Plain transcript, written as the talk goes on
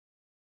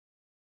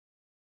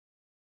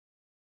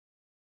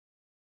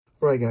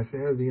Right, guys,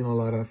 there have been a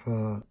lot of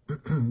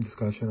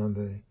discussion on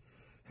the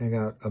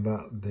Hangout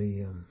about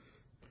the,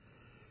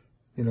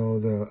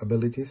 the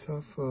abilities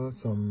of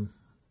some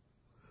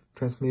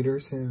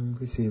transmitters and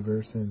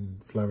receivers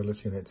and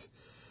flyerless units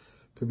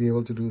to be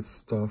able to do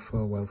stuff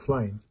while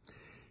flying.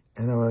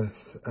 And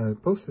I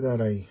posted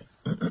that I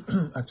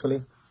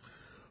actually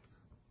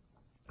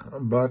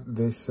bought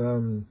this,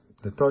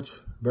 the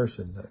touch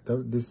version.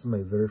 This is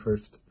my very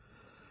first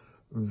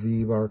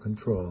V-bar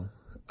control,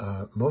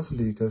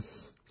 mostly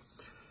because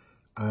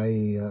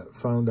I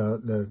found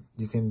out that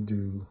you can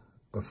do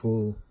a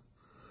full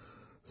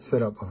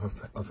setup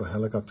of a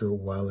helicopter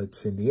while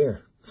it's in the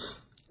air.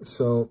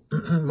 So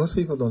most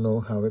people don't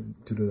know how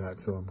to do that,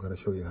 so I'm going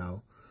to show you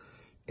how.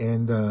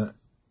 And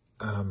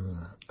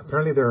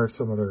apparently there are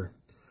some other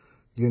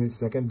units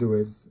that can do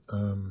it.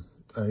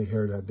 I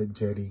heard that the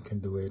Jetty can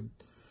do it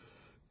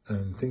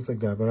and things like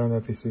that, but I don't know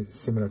if it's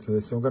similar to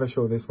this. So I'm going to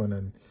show this one,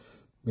 and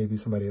maybe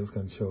somebody else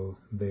can show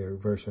their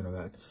version of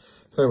that.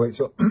 So anyway,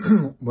 so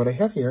what I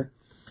have here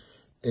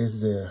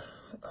is the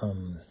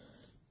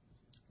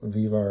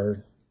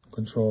V-bar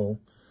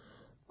control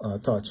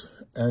touch.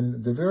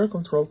 And the V-bar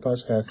control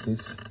touch has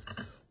these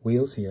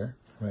wheels here,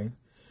 right?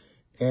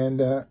 And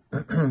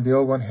the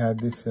old one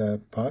had these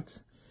pots.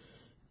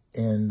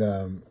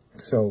 And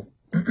so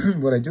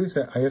what I do is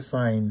that I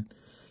assign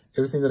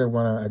everything that I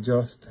want to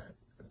adjust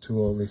to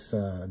all these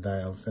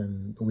dials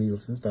and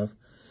wheels and stuff,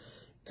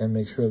 and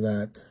make sure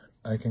that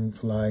I can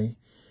fly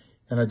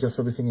and adjust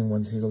everything in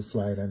one single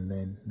flight, and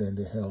then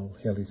the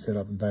heli set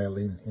up and dial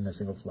in a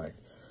single flight.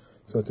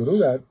 So to do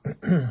that,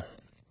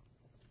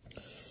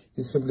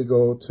 you simply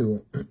go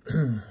to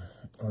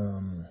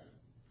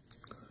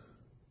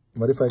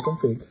modify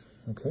config.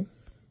 Okay,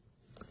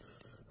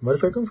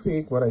 modify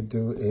config. What I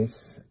do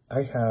is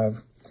I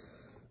have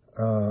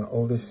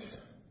all these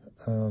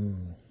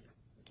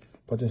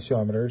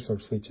potentiometers or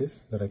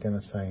switches that I can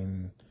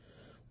assign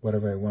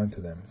whatever I want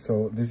to them.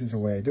 So this is the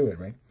way I do it,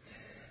 right?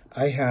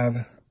 I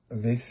have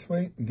this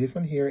way. This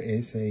one here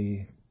is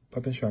a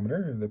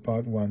potentiometer, the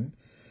pot 1.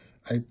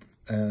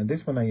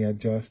 This one I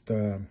adjust.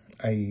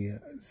 I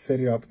set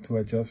it up to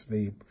adjust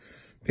the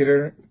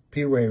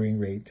P-wearing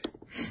rate.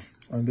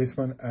 On this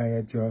one, I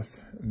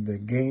adjust the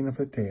gain of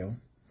the tail.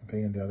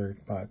 Okay, in the other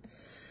pot.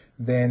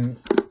 Then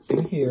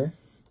in here,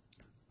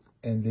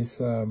 and this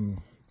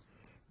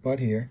pot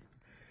here,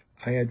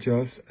 I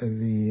adjust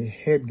the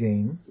head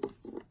gain.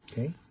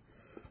 Okay.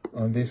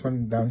 On this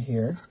one down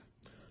here,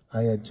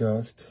 I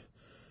adjust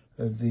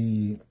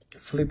the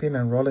flipping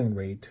and rolling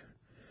rate.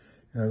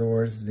 In other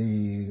words,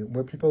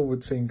 what people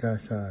would think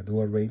as a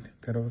dual rate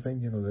kind of a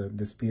thing,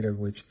 the speed at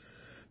which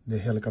the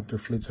helicopter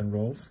flips and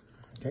rolls.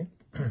 Okay.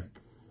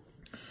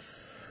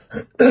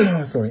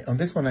 Sorry. On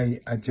this one, I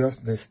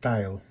adjust the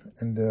style.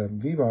 And the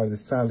V-bar, the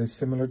style is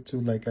similar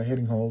to like a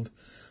heading hold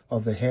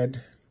of the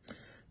head.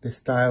 The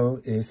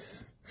style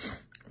is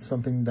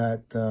something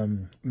that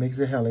makes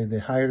the heli,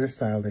 the higher the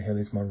style, the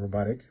heli is more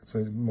robotic, so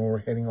it's more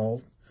heading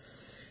hold,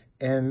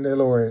 and the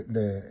lower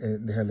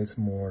the heli is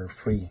more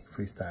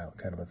freestyle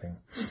kind of a thing.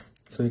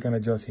 So you can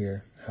adjust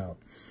here how.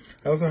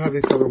 I also have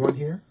this other one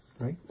here,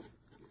 right?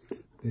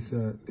 This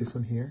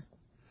one here,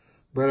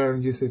 but I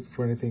don't use it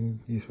for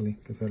anything usually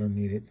because I don't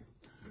need it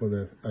for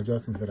the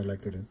adjustments that I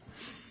like to do.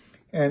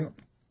 And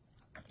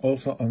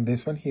also on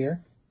this one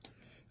here,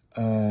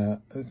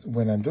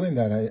 when I'm doing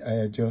that, I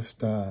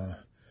adjust.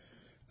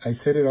 I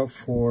set it up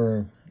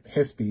for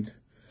head speed,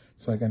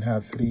 so I can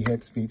have 3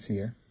 head speeds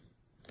here.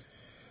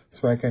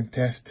 So I can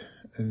test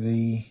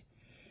the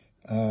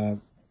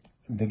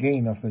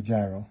gain of the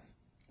gyro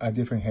at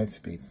different head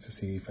speeds to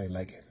see if I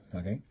like it.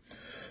 Okay.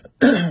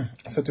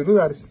 So to do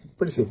that, it's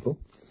pretty simple.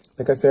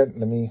 Like I said,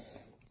 let me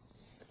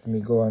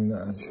go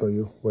and show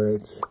you where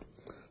it's.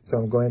 So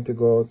I'm going to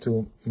go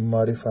to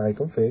modify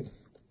config.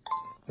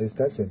 It's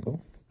that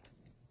simple.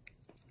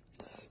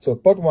 So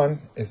pot 1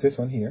 is this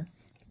one here.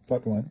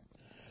 Pot 1.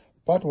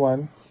 Pot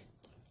 1,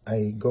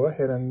 I go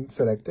ahead and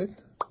select it.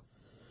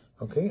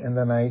 Okay, and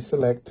then I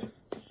select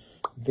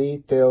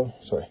the tail,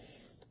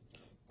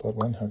 pot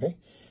 1, okay.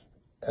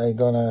 I'm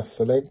gonna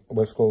select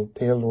what's called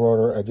tail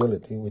rotor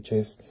agility, which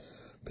is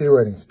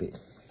pirouetting speed.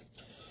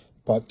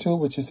 Pot 2,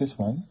 which is this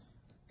one,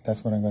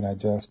 that's what I'm gonna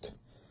adjust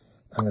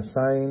and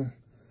assign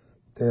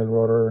tail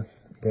rotor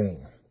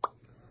gain.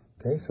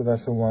 Okay, so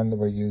that's the one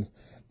where you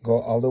go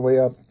all the way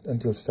up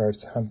until it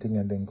starts hunting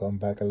and then come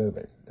back a little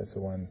bit. That's the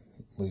one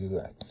we do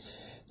that.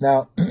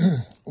 Now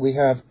we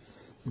have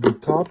the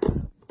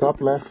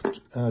top left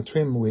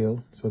trim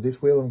wheel. So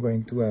this wheel I'm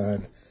going to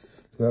add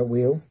to that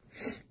wheel.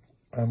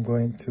 I'm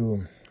going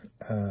to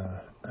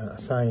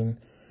assign,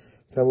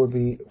 that would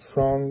be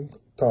front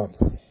top.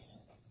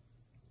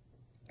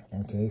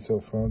 Okay, so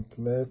front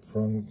left,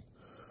 I'm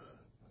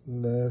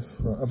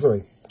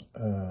sorry,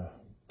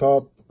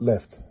 top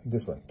left,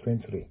 this one, trim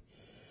 3.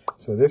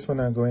 So this one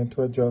I'm going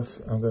to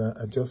adjust, I'm going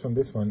to adjust on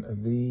this one,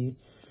 the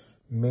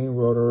main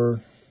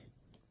rotor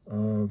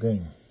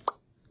gain.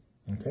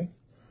 Okay,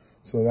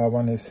 so that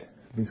one is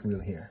this wheel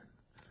here.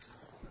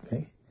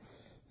 Okay,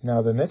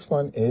 now the next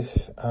one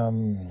is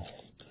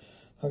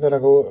I'm gonna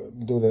go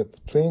do the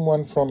trim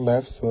one front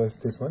left, so it's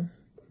this one,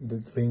 the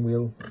trim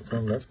wheel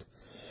front left.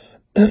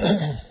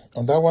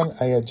 On that one,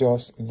 I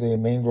adjust the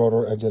main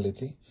rotor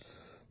agility,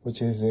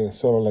 which is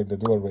sort of like the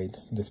dual rate,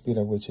 the speed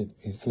at which it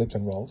flips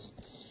and rolls.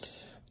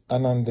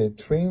 And on the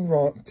trim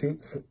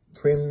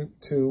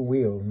two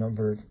wheel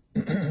number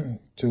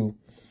 2,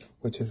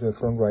 which is the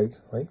front right,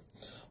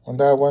 on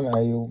that one,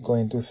 I'm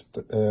going to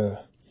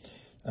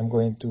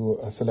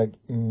select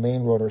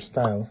main rotor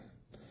style,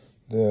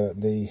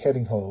 the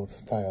heading hold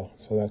style.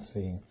 So that's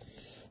the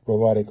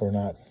robotic or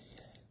not.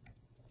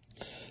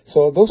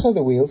 So those are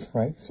the wheels,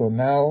 right? So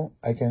now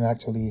I can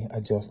actually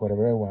adjust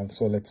whatever I want.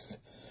 So let's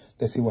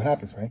see what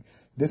happens, right?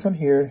 This one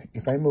here,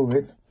 if I move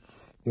it,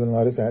 you'll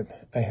notice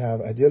that I have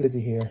agility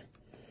here,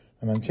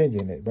 and I'm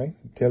changing it, right?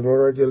 Tail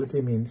rotor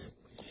agility means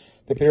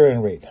the period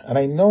rate. And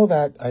I know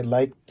that I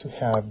like to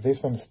have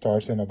this one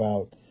starts at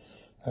about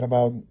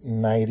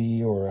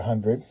 90 or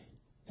 100.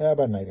 Yeah,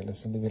 about 90.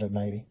 Let's leave it at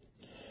 90.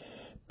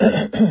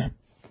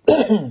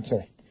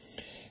 Sorry.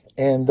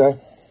 And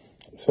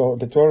so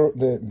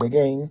the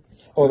gain,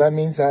 that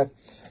means that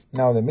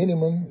now the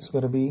minimum is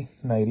going to be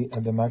 90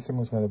 and the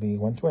maximum is going to be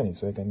 120.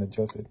 So I can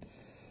adjust it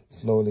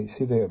slowly.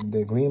 See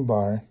the green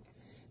bar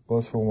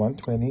goes from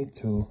 120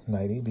 to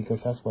 90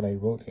 because that's what I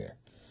wrote here.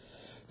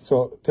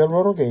 So tail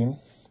rotor gain,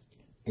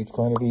 it's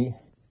going to be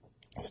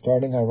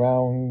starting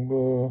around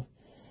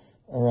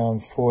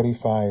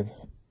 45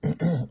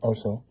 or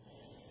so.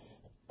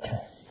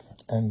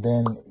 And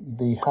then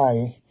the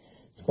high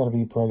is going to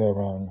be probably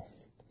around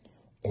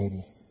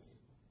 80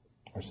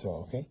 or so,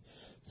 okay?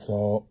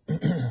 So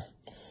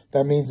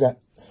that means that,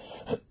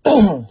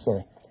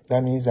 sorry,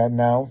 that means that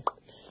now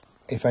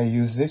if I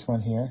use this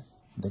one here,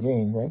 the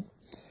gain, right?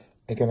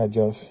 I can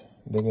adjust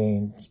the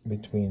gain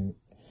between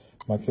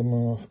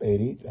maximum of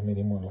 80 and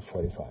minimum of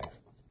 45.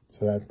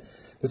 So that,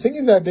 the thing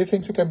is that these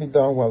things can be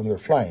done while you're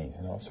flying,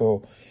 you know?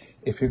 So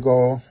if you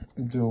go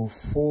do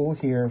full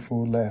here,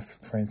 full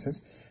left, for instance,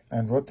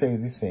 and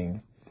rotate this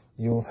thing,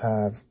 you'll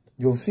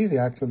see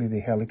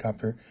the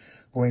helicopter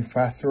going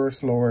faster or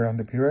slower on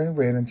the periodic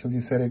rate until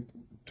you set it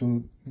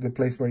to the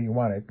place where you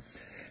want it.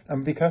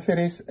 And because it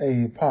is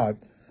a pod,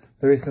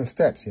 there is no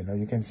steps, you know,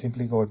 you can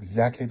simply go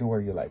exactly to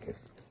where you like it,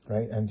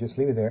 right? And just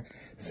leave it there.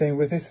 Same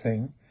with this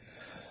thing.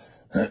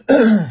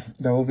 That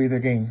will be the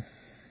gain.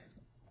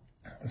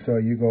 So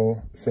you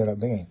go set up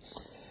the gain.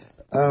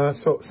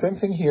 So same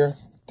thing here,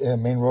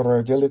 main rotor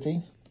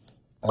agility.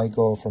 I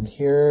go from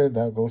here,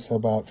 that goes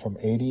about from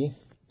 80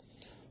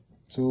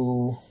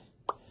 to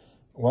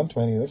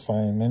 120, that's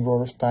fine. Main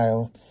rotor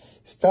style.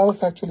 Style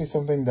is actually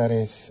something that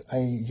I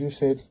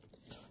use it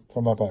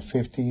from about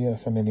 50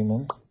 as a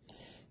minimum,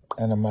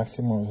 and a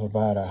maximum of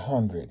about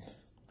 100.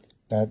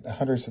 That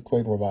 100 is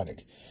quite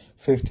robotic.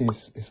 50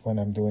 is when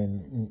I'm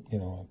doing, you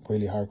know,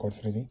 really hardcore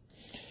 3D.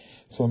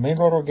 So main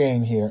rotor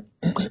gain here,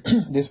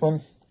 this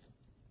one,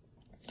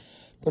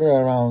 put it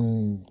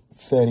around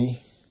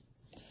 30.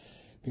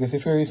 Because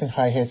if you're using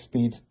high head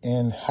speeds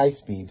and high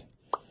speed,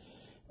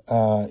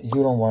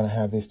 you don't want to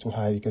have this too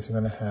high because you're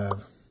going to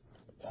have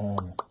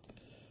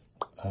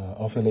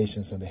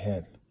oscillations on the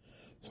head.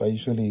 So I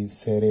usually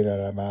set it at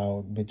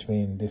about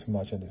between this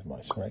much and this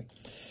much, right?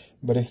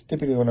 But it's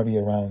typically going to be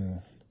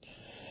around,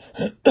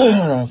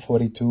 around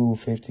 42,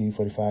 50,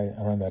 45,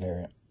 around that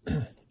area.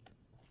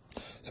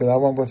 So that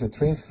one was a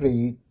trim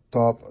 3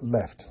 top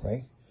left,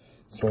 right?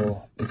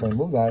 So if I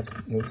move that,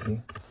 you'll see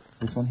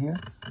this one here.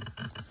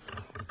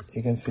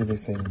 You can see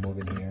this thing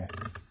moving here,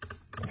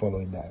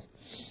 following that.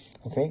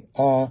 Okay.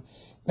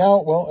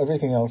 Now, well,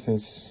 everything else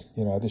is,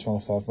 you know,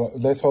 additional stuff. But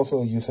let's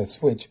also use a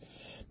switch,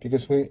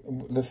 because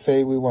let's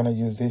say we want to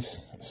use this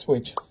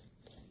switch,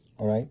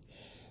 all right,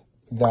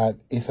 that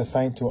is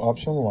assigned to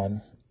option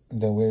 1.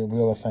 Then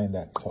we'll assign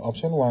that. So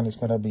option 1 is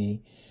going to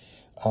be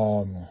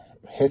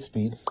head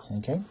speed,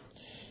 okay,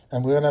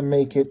 and we're going to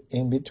make it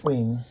in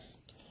between,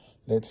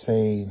 let's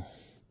say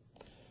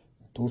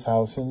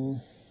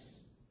 2,000.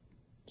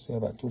 Say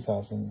about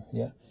 2,000,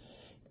 yeah,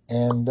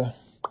 and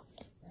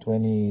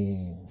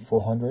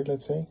 2,400,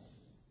 let's say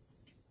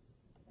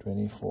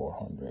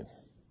 2,400.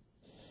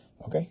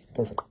 Okay,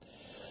 perfect.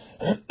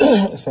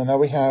 So now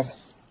we have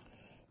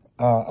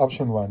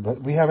option 1,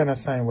 but we haven't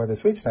assigned where the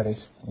switch that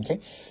is. Okay,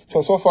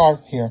 so far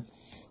here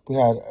we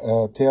have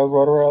tail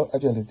rotor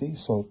agility,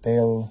 so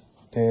tail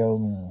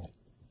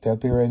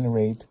period and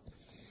rate,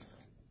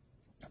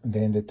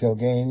 then the tail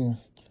gain,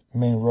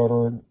 main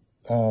rotor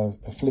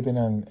flipping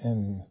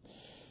and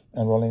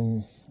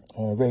rolling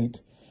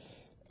rate,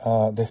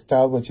 the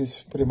style, which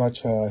is pretty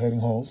much heading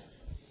hold,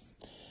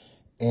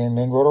 and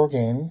main rotor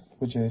gain,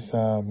 which is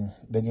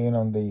the gain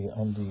on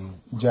the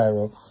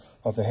gyro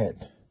of the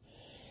head,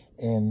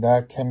 and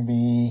that can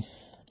be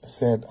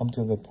set up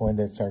to the point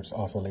that starts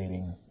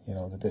oscillating, you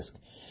know, the disc.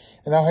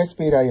 And now high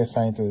speed I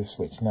assign to the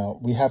switch. Now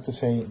we have to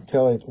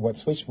tell it what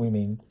switch we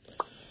mean,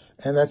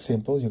 and that's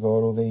simple. You go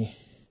to the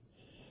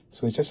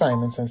switch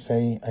assignments and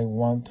say I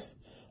want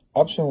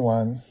option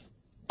 1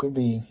 to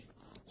be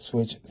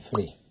switch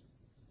 3,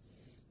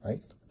 right?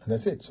 And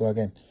that's it. So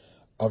again,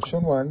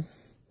 option 1, and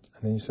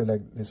then you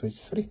select the switch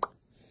 3.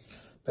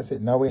 That's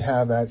it. Now we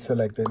have that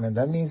selected, and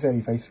that means that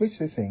if I switch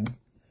the thing,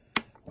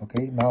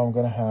 okay, now I'm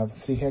gonna have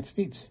 3 head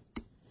speeds,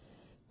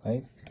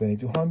 right?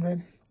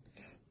 2200,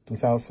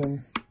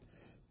 2000,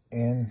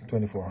 and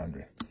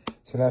 2400.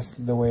 So that's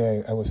the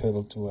way I was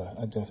able to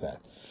adjust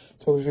that.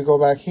 So if we go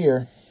back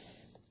here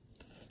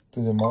to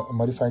the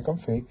modify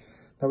config,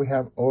 now we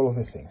have all of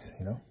the things,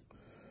 you know,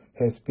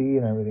 head speed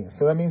and everything.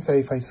 So that means that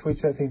if I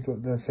switch that thing to,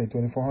 let's say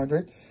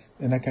 2400,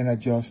 then I can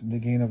adjust the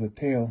gain of the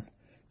tail,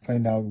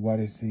 find out what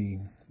is the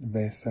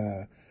best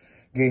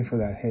gain for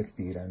that head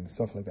speed and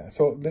stuff like that.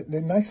 So the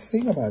nice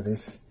thing about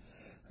this,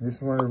 and this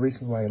is one of the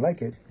reasons why I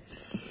like it,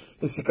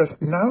 is because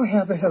now I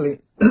have the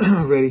heli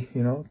ready,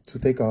 you know, to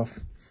take off.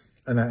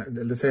 And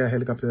let's say a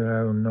helicopter that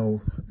I don't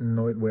know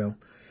it well.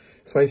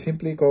 So I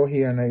simply go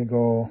here and I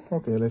go,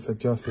 okay, let's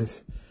adjust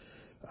this.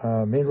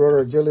 Main rotor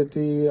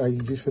agility, I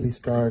usually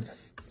start,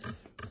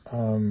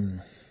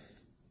 yeah,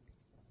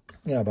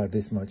 about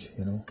this much,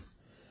 you know,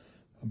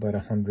 about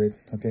 100,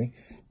 okay?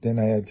 Then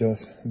I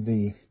adjust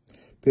the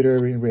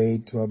pirouetting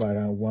rate to about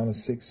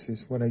 106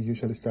 is what I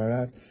usually start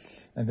at.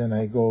 And then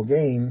I go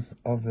gain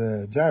of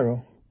the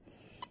gyro.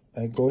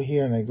 I go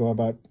here and I go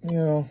about, you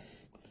know,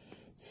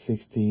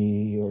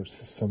 60 or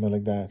something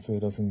like that, so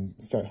it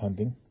doesn't start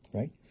hunting,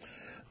 right?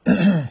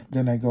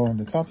 Then I go on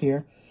the top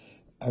here,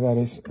 that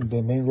is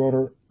the main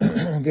rotor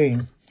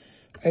gain.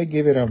 I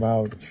give it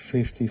about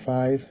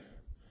 55,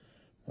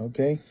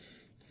 okay?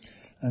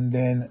 And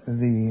then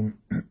the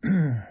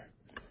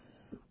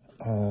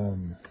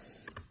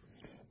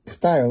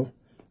style,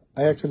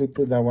 I actually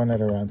put that one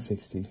at around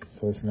 60,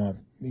 so it's not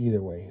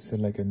either way, it's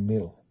like a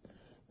middle,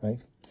 right?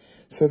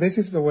 So this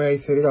is the way I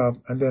set it up,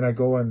 and then I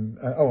go on,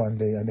 on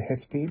the head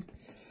speed,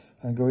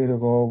 I'm going to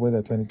go with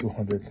a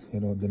 2200, you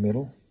know, the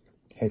middle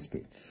head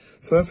speed.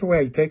 So that's the way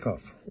I take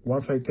off.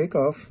 Once I take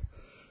off,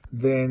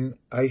 then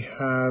I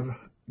have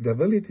the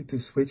ability to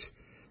switch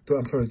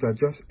to, to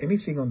adjust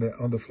anything on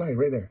the fly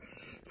right there.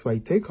 So I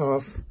take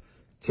off,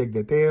 check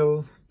the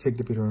tail, check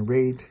the pirouetting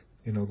rate,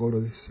 you know, go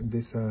to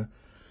this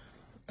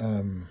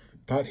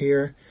part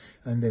here,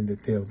 and then the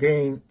tail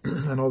gain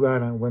and all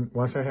that. And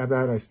once I have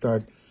that, I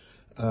start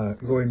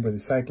going with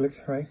the cyclics,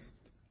 right?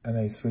 And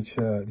I switch,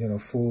 you know,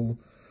 full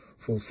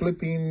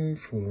flipping,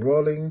 full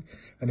rolling.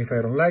 And if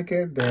I don't like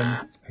it,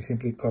 then I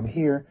simply come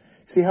here.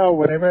 See how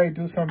whenever I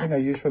do something, I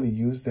usually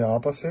use the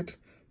opposite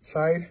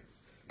side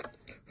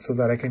so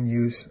that I can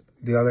use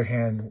the other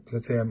hand.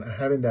 Let's say I'm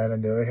having that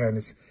and the other hand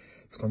is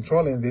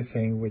controlling this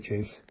thing, which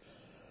is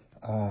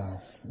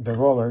the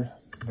roller,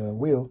 the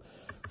wheel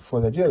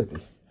for the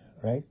agility,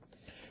 right?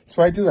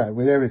 So I do that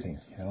with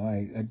everything, you know,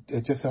 I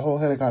adjust the whole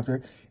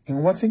helicopter.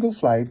 In one single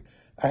flight,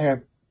 I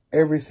have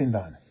everything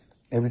done,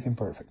 everything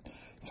perfect.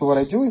 So what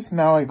I do is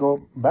now I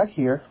go back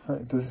here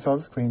to this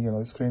other screen, you know,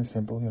 the screen is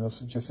simple, you know,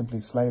 so just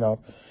simply slide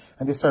up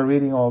and just start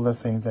reading all the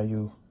things that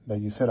you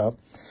set up.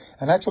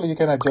 And actually you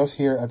can adjust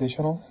here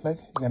additional, like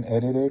you can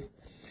edit it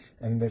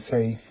and let's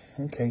say,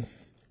 okay,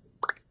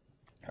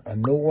 a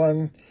new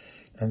one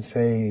and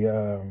say,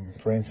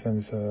 for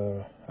instance,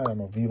 I don't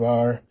know,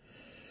 V-bar.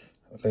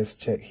 Let's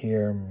check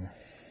here.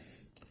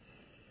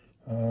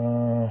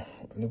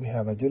 We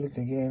have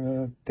agility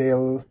again,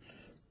 tail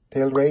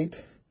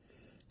rate.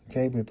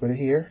 Okay, we put it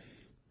here.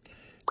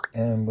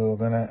 And we're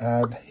gonna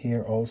add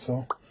here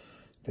also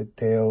the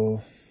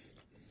tail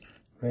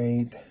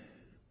rate.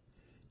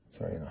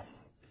 Sorry,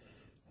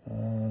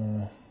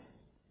 no.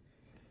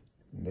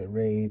 The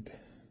rate,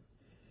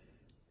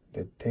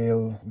 the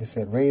tail, we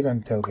said rate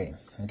and tail gain.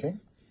 Okay,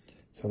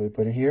 so we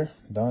put it here,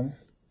 done.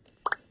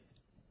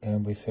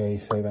 And we say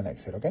save and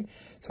exit, okay?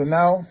 So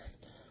now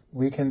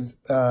we can,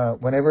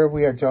 whenever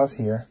we adjust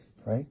here,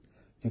 right,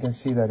 you can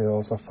see that it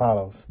also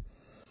follows.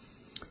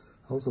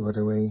 Also, by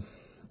the way,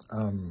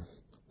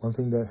 one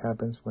thing that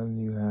happens when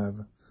you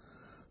have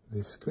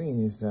this screen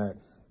is that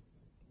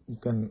you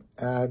can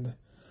add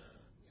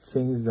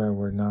things that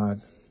were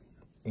not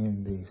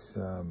in these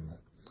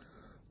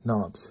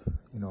knobs,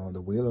 you know, on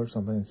the wheel or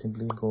something, and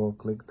simply go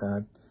click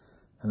that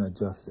and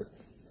adjust it,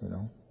 you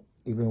know,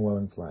 even while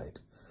in flight.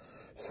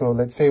 So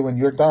let's say when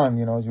you're done,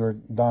 you know, you're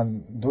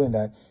done doing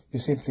that, you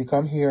simply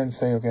come here and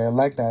say, okay, I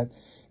like that.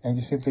 And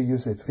you simply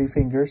use the 3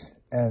 fingers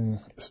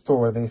and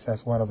store this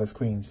as one of the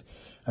screens.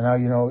 And now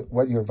you know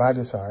what your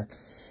values are.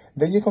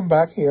 Then you come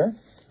back here,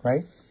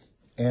 right?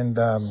 And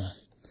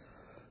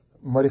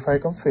modify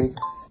config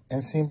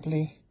and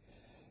simply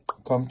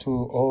come to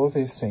all of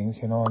these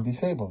things, you know, and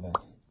disable them.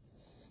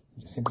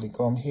 You simply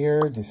come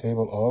here,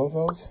 disable all of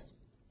those.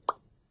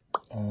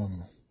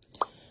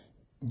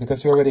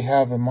 Because you already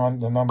have the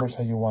numbers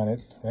that you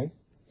wanted, right?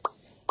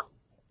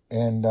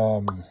 And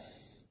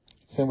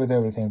same with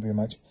everything pretty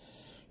much.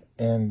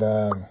 And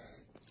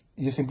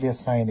you simply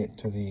assign it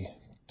to the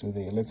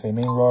let's say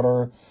main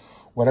rotor,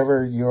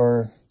 whatever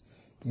your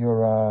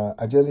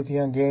agility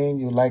and gain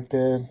you liked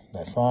it,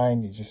 that's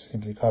fine. You just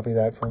simply copy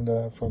that from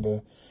that,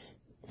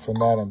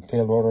 and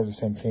tail rotor the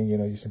same thing, you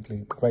know, you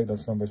simply write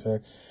those numbers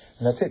there,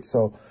 and that's it.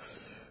 So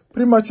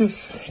pretty much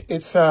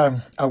it's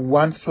a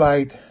one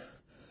flight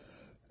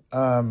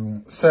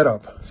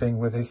setup thing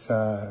with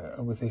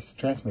this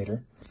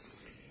transmitter,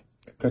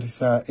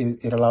 because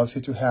it allows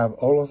you to have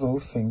all of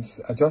those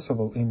things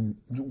adjustable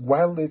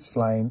while it's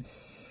flying.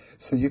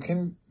 So you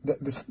can,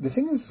 the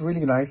thing is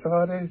really nice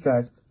about it is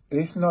that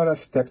it's not a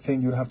step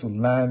thing. You have to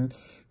land,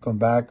 come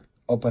back,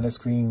 open a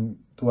screen,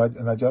 do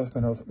an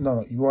adjustment of,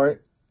 no, you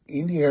are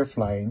in the air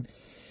flying,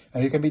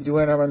 and you can be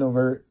doing a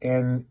maneuver,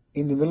 and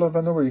in the middle of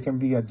a maneuver, you can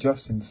be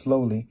adjusting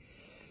slowly,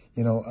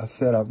 you know, a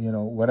setup, you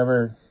know,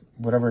 whatever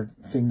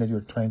thing that you're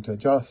trying to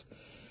adjust,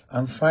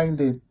 and find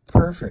the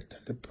perfect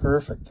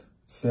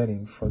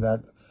setting for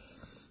that,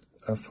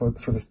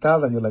 for the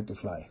style that you like to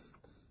fly,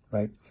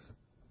 right?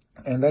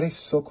 And that is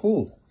so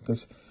cool,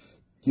 because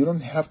you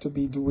don't have to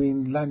be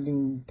doing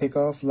landing,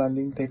 takeoff, or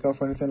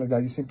anything like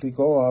that. You simply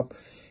go up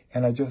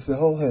and adjust the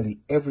whole heli,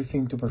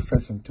 everything to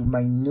perfection, to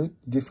minute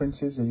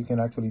differences that you can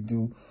actually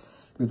do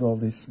with all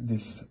these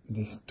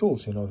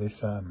tools, you know,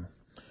 these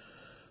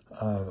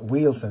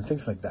wheels and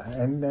things like that.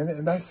 And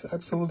that's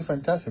absolutely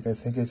fantastic. I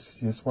think it's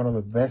just one of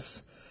the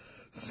best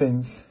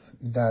things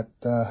that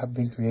have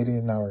been created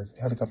in our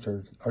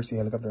RC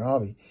helicopter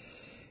hobby.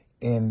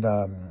 And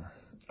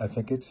I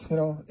think it's, you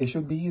know, it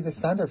should be the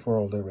standard for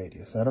all the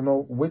radios. I don't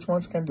know which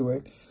ones can do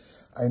it.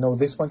 I know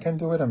this one can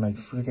do it, and I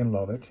freaking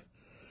love it.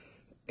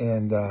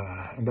 And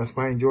that's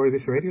why I enjoy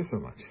this radio so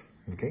much.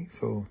 Okay,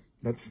 so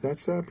that's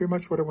pretty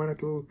much what I wanted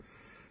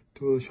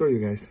to show you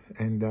guys.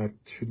 And that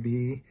should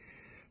be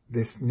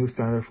this new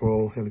standard for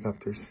all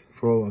helicopters,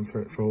 for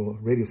all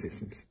radio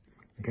systems.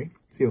 Okay,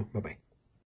 see you. Bye-bye.